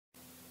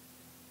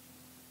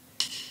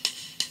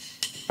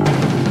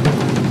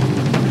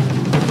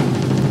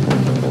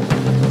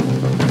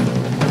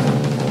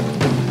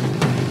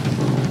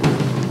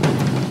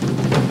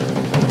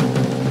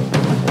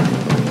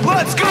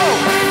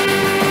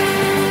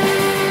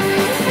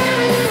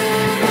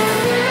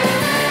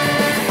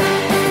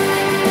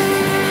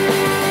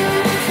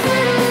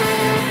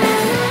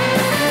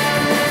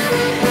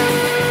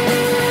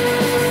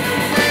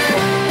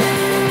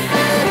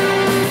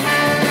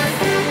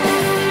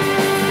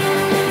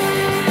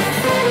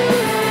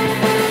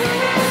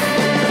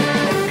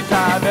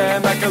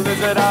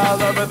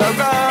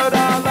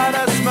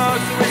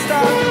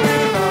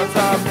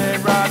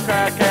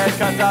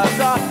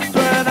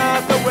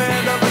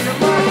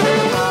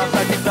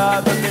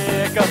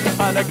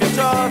vehicle under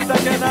control,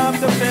 stuck enough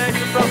to fix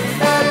it from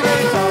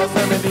every toll.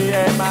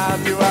 78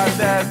 miles to our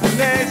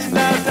destination,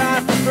 no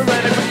time for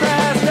any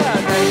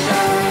procrastination.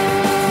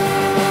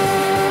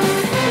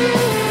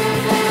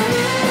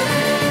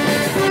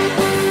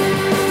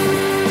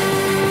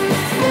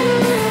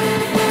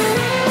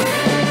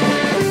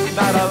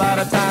 Not a lot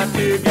of time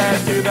to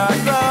get to the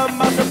club.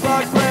 Muscle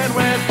plug playing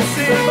with the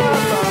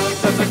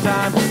Cibaphones. Just a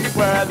time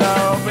where the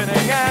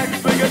opening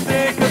act big a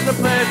thing, cause the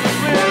place is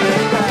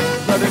really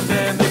packed. Brothers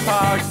in the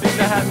park seem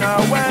to have no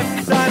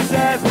end. Sign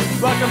says,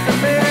 welcome to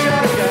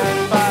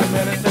Michigan. 5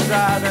 minutes to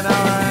drive, an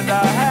hour and a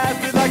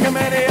half. Feel like a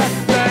maniac,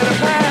 straight up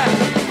path.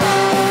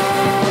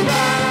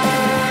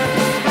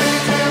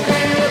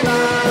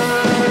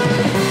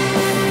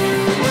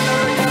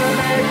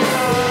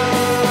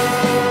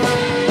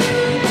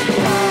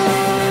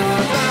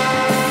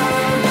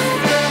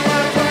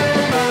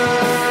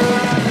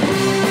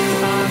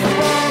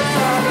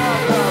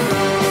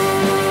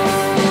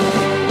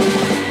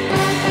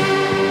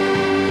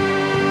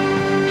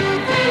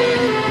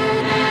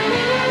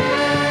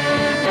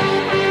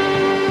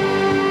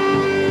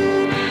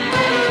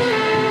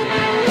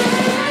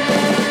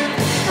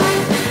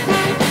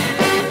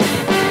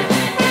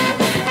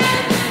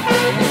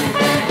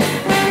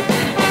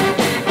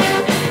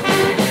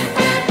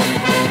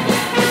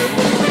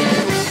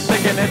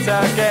 It's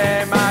a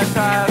game, I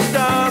try to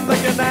stone,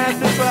 looking at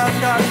the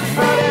 12 card,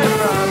 running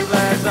from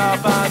legs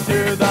up onto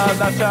the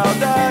left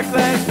shoulder,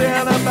 clay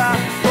still about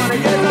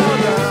 20 years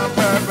older,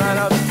 Burt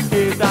Reynolds,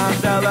 he's down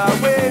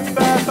Delaware,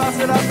 fast, boss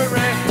it up and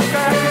ring,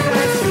 cracking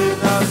and she's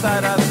no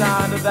sight of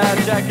sound of that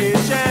Jackie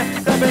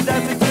Chan, stepping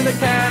dancing to the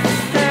can,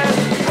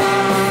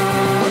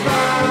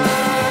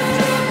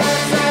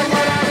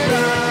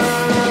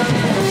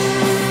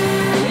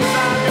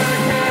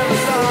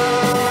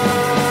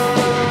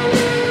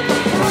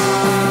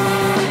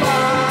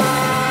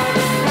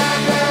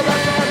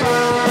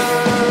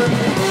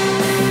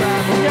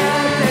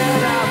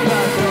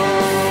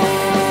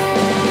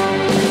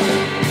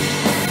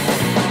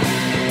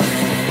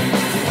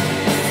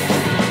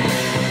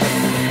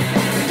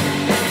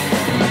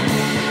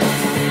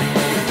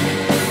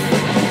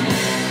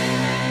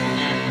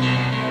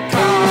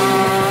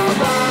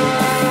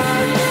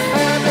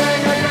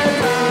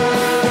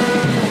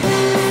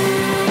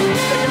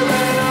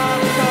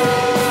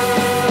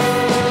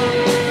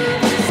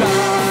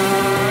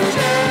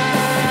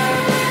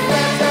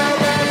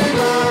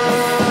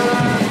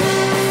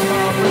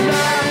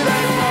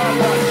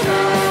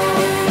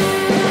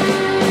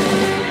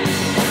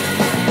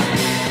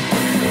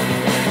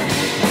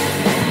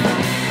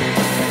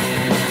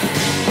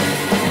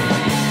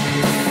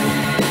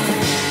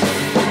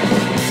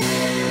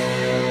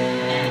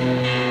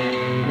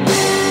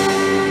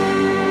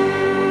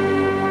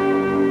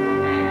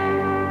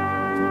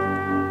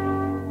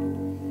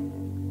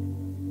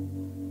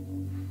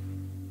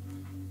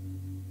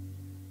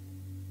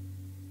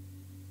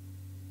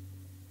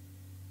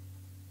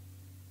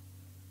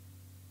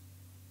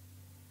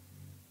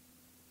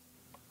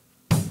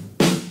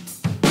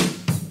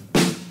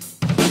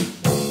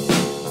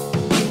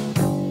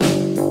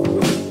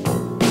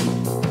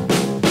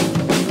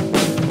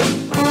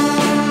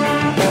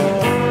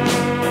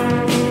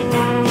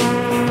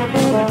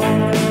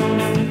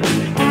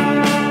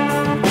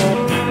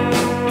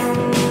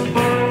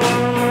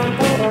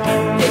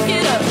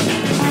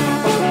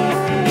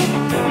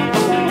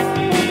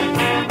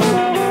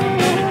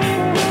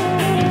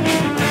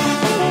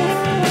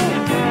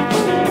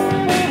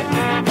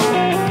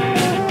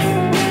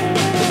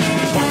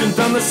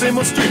 same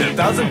old street,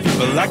 1,000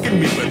 people I can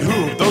meet, but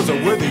who of those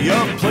are worthy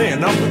of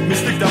playing off with me?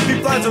 Sticked up, he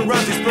flies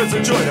around, he spreads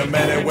a joy to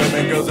men and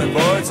women, girls and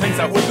boys, hangs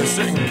out with a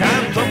certain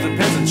kind, plums and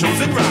pens and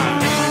chosen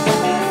rhymes.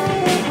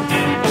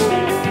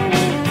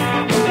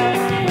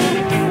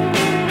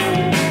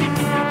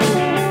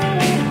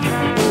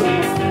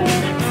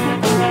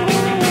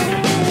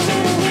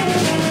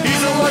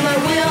 He's the one that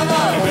we all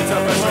love. It's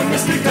our best friend,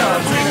 Mr. Dub.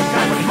 Treat him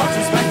kind with much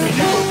respect, and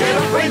you will get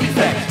a brain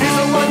effect. He's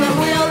the one that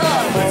we all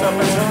love. It's our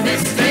best friend,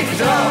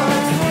 Mr. Dub.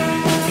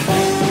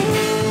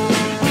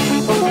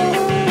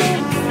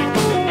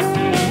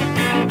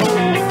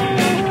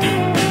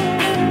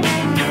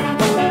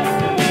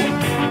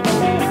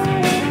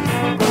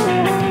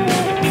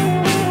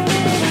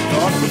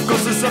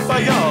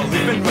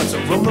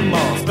 From the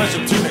mall,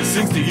 special tune that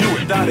sings to you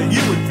without it,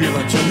 you would feel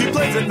untrue. He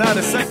plays it not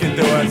a second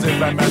though, as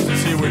if I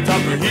masters he would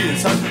talk, or he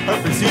is hung up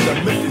and see the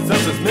lift is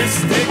us as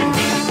mystic.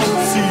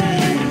 See.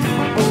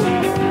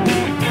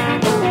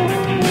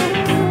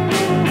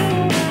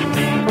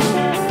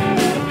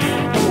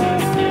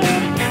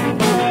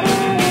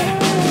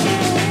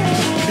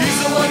 He's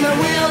the one that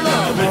we all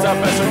love. It's our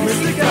best friend,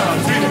 Mr.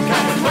 Dub. Treat him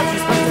kind with much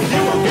respect, and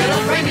you won't get a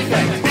brain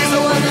effect. He's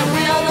the one that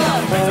we all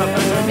love. It's our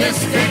best friend,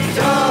 Mr.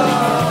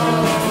 Dub.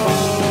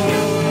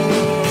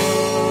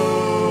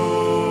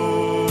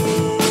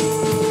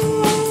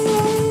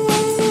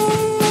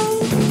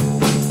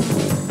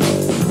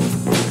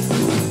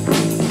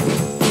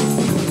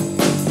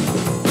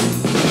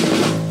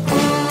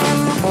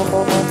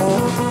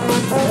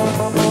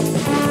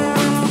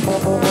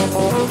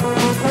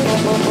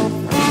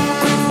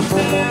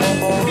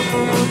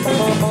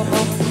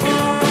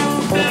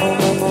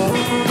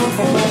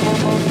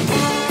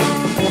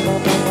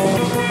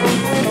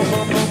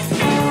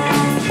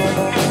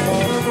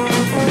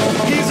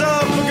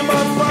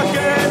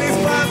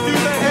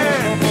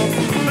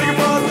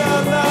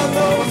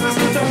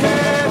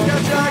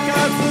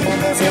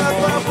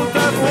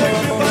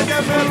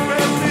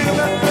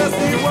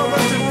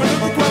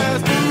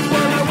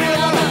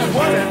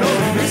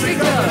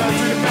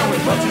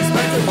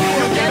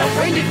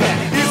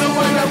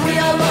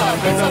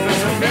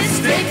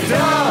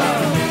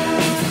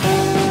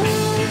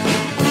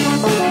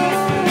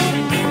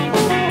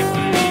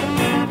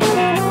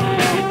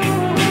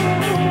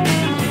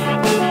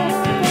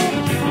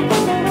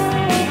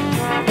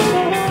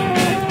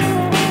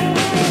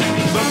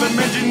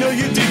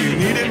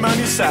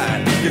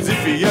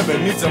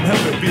 some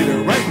help to be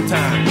there right in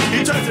time.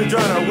 He tries to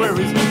drown our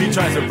worries, he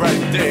tries to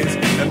brighten days,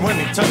 and when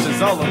he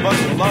touches all of us,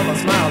 we'll all the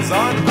smiles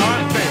on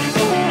our face.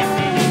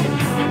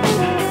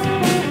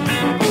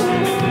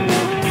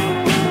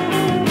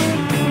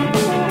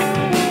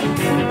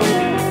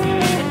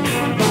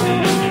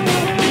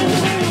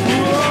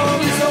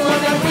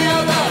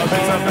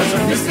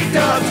 Mystic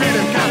dog, treat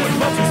him kind with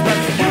much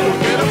respect. You will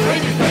get a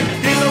baby back.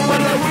 He's the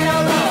one that we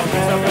all love.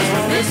 He's the best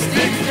with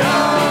Mystic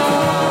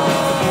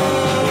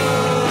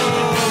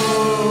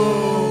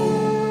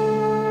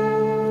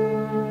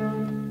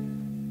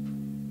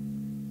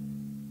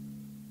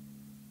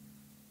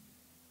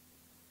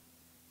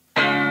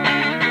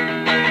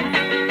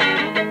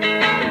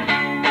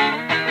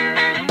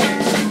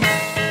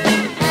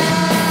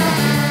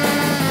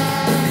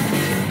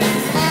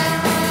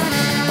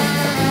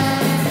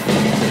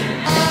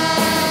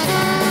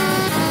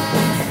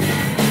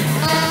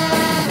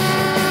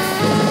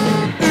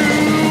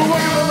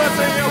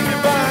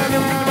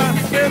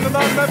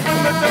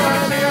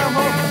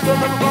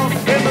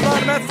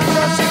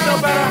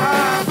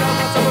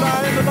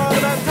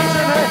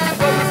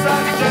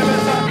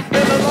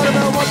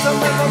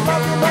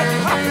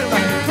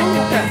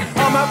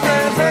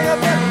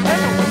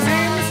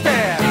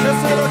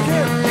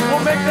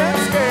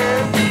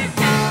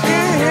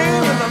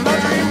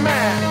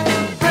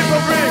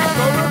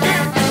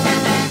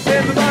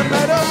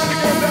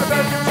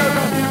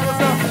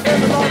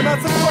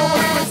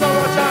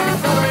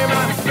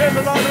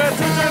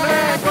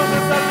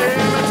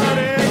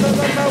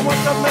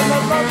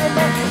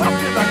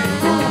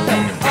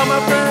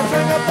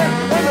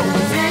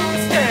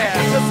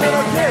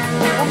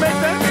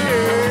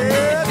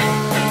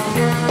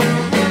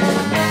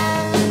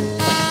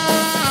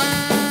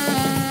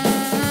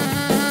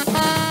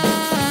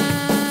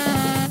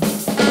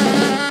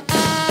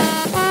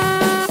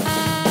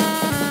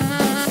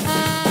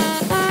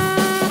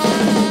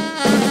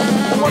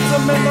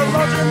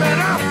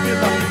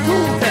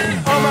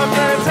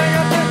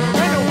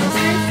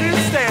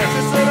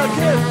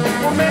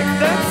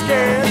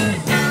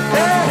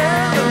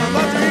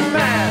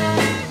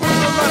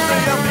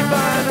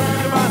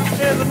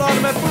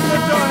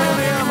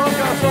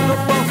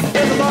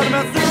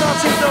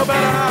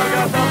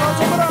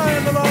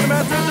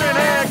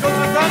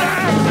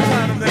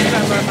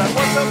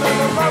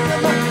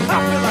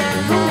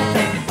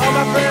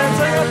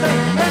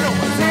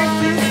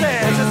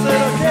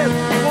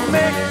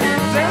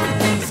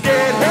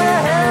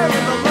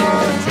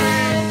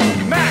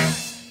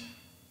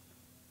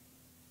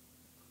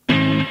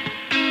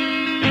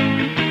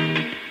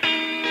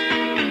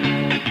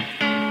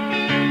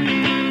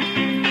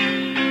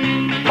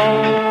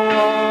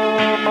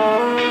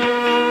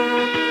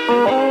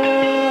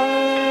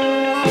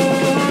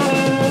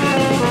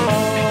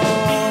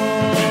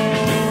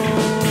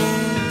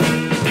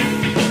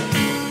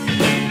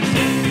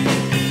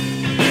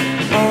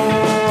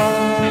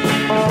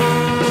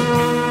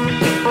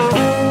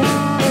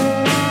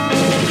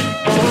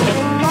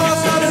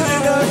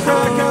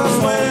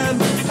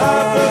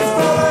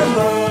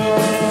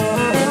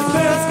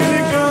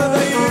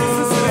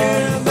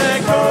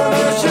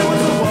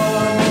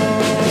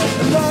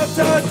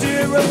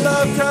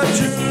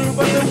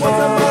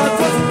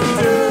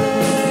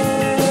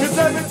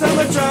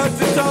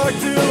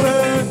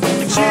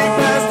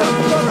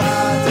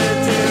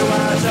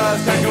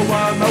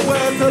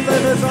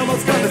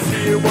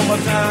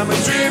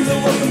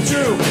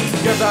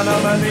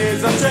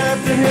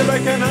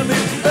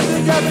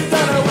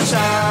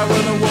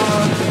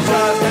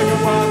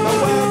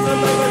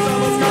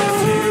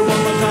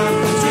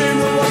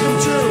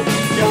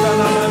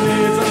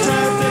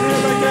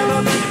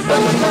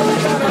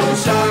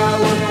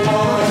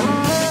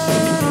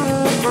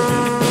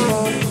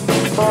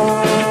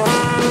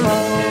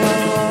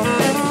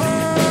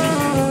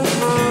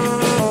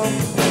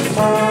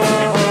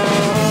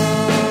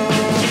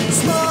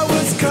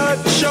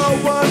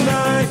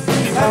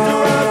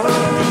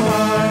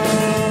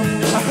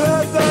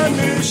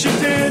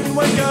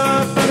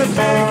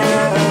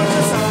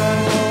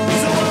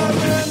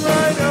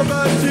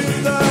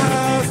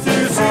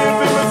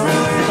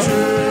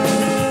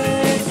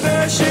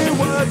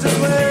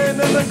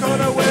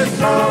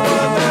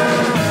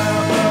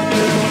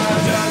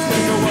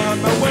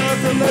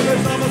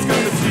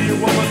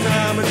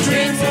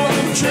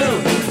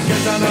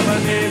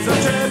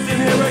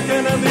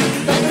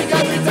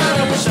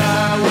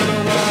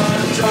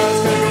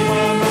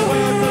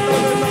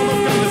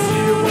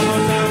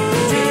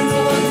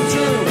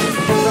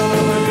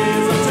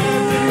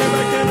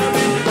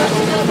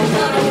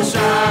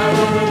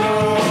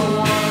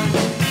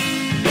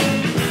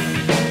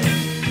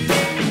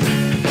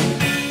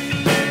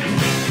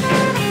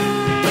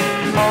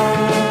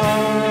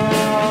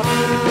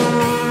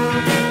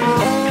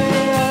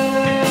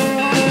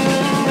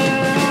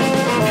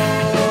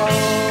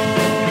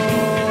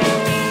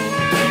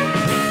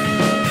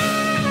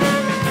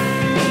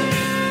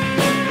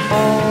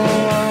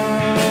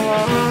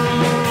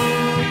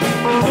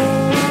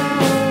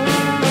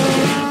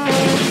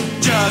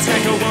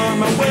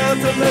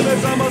the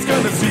limits, almost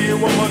gonna see you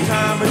one more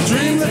time. A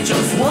dream that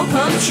just won't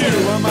come true.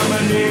 I'm on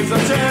my knees, I'm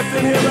trapped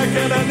in here, I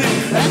cannot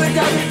leave. And they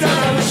got me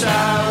down in the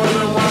shower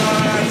with a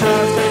wine.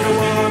 Just take a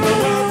walk, the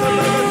world, the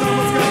limits,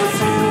 almost gonna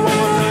see you one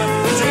more time.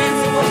 A dream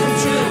that won't come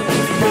true.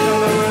 I'm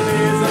on my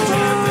knees, I'm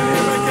trapped in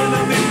here, I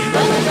cannot leave.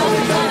 And they got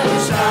me down in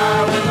the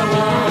shower with a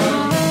wine.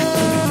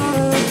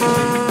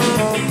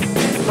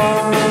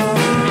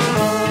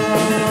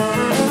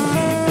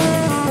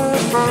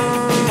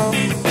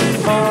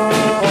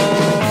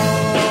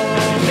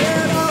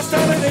 It all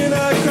started in a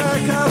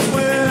Crackhouse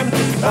when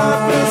I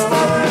first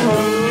started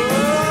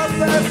up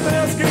that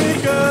Plonsky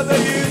girl that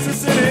used to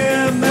sit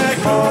in that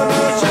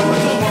corner. She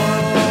was the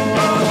one.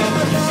 Oh, I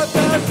thought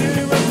that she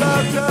was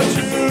not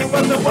true,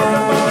 but the one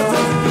I was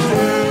to do.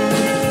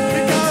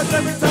 Because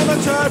every time I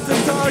tried to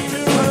talk to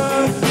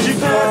her, she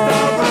passed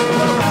out right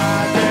where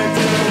I came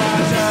to. I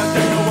just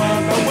can't go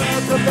on. Oh, well,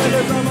 the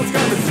baby's almost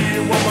gonna see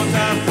you one more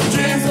time.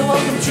 Dreams that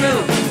won't come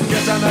true.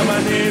 Get down on my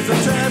knees, I'm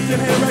trapped in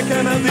here, I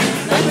cannot leave.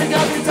 And they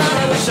got me down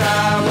in the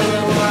shower with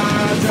a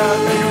wine.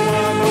 Just take a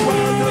walk, the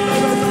world, the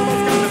baby's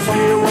almost gonna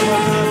see you one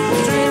more time.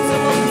 Dreams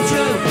that won't come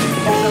true.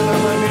 Get down on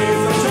my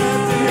knees, I'm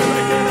trapped in here,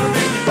 I cannot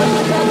leave.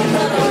 And they got me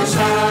down in the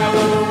shower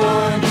with a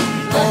wine.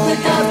 And they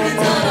got me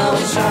down in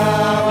the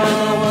shower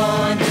with a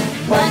wine.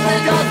 And they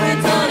got me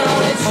down in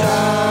the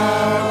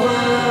shower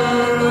with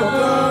a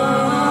wine.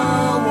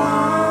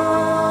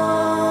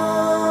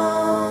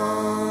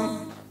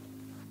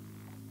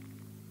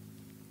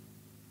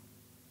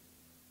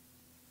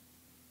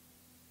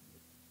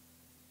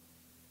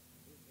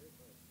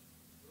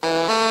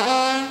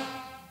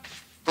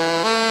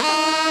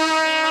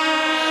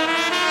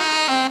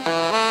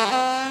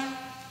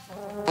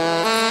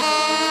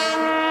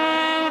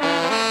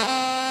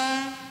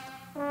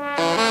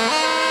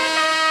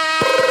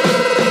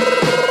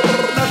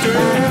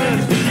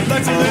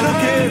 Like a little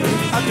kid,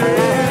 I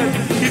dread.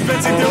 He's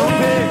Betsy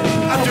Dopey,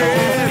 I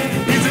dread.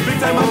 He's a big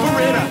time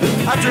operator,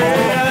 I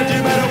dread.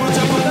 You better watch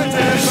out for that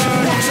tension.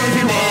 Walks on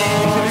the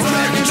wall, he's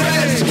like a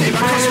trash. Keep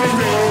my cross with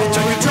me,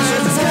 check your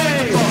dress to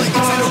stay.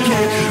 He's a little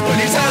kid, when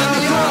he's out of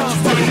the yard.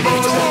 Funny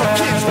boys all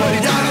kids, when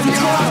he's out of the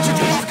yard.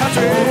 I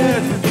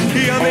dread,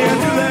 he only had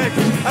 2 legs,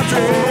 I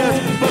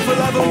dread. But for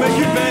love will make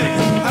you beg,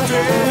 I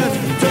dread.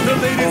 Turn the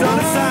ladies on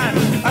his side,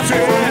 I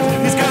dread.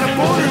 He's got a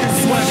border in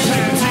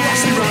sweatpants, he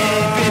actually runs.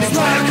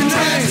 Like a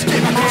trash,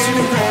 keep my cross in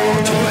the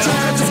road. To the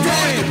church is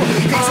great.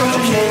 He's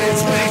all kids,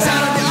 when he's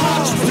out of the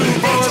arch. He's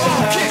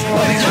all kids,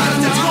 when he's out of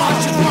the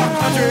arch.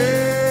 I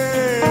dread.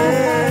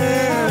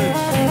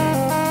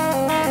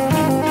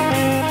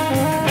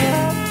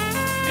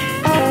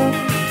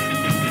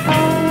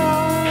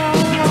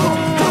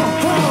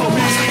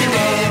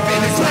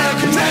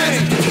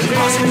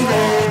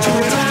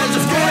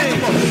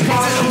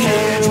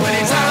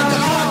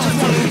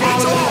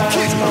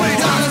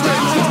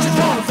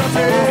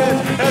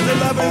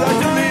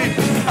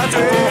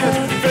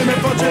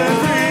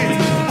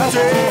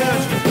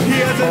 He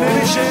hasn't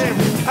any shame.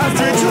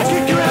 After he took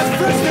kick your ass,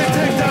 first they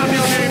take down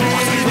your name.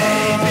 What's his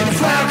name? In the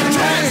flower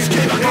contains.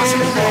 Keep on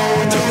crossing the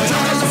road to the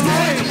times of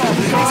flame.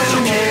 He's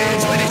little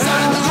kids when he's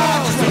out of the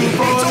heart. He's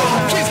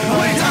all kids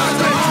when he's out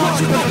of the heart.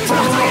 He's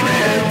all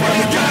kids when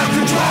he's out of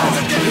the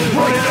heart.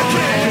 He's little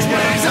kids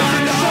when he's out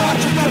of the heart.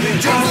 He's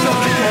little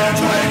kids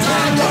when he's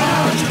out of the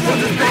heart. But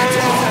the big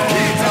all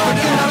kids are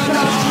out of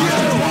the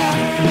heart.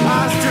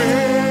 I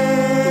straight.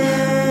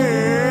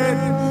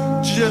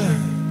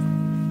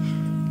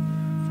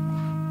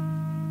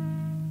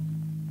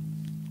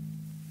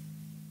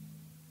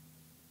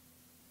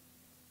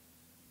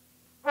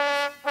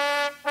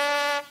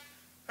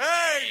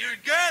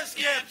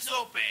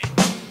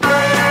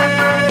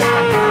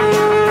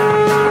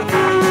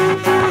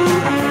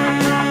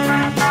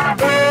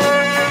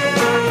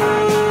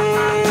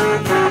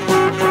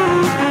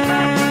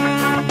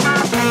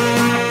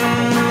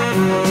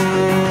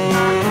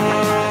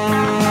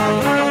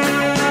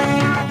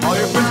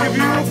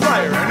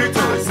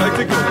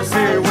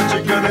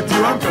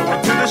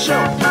 Show.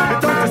 The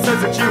doctor says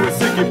that you were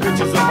singing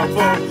pictures on my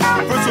phone.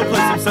 First we'll play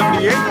some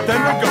 78, then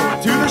we're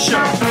going to the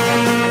show.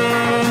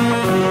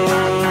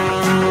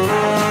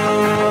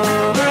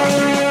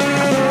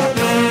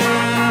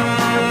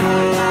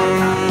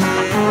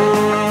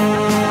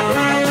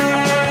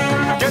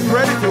 Getting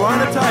ready to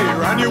untie,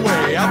 you're on your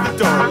way out the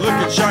door.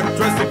 Looking sharp,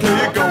 dressed to kill,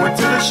 you're going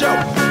to the show.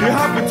 You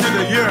hop into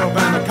the Euro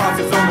van, the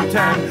cost is only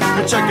 10.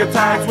 You check your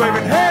tires,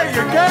 waving, hey,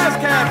 your gas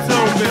cap's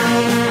open.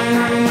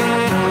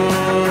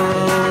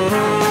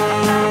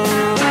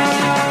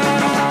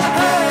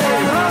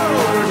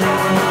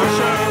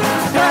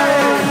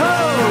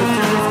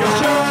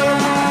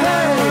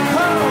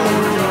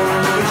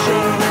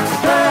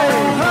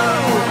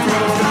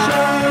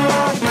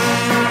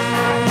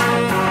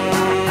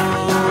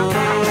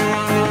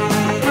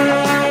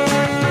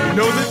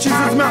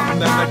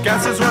 And the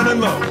gas is running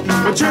low,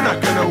 but you're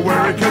not gonna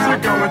worry cause you're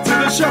going to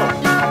the show.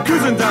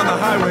 Cruising down the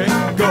highway,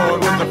 going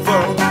with the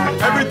flow.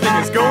 Everything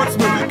is going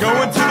smoothly,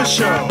 going to the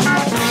show.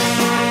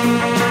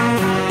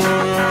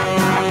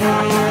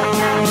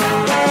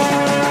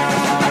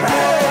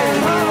 Hey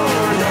ho,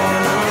 we're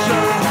going to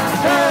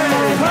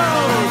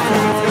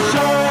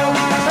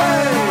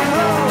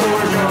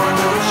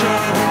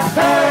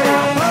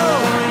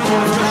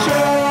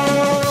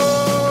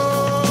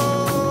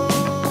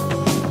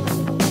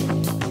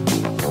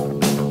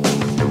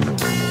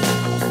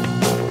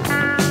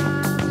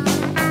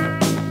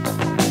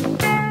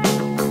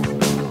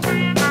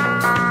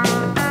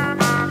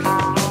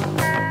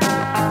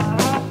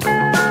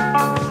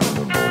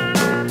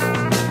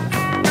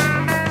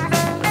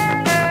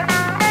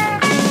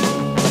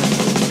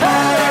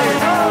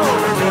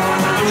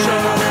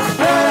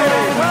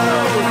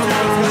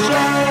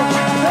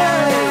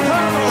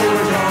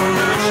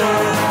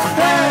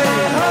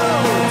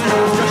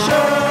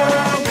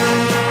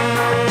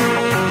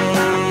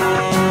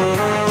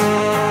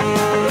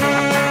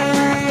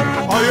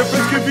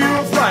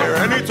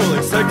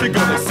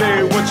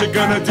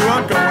gonna do?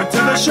 I'm going to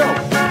the show.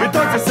 Your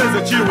doctor says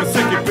that you were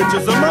sick,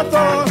 pictures of my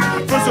thought.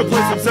 First we'll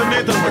play some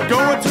 70, then we're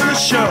going to the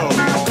show.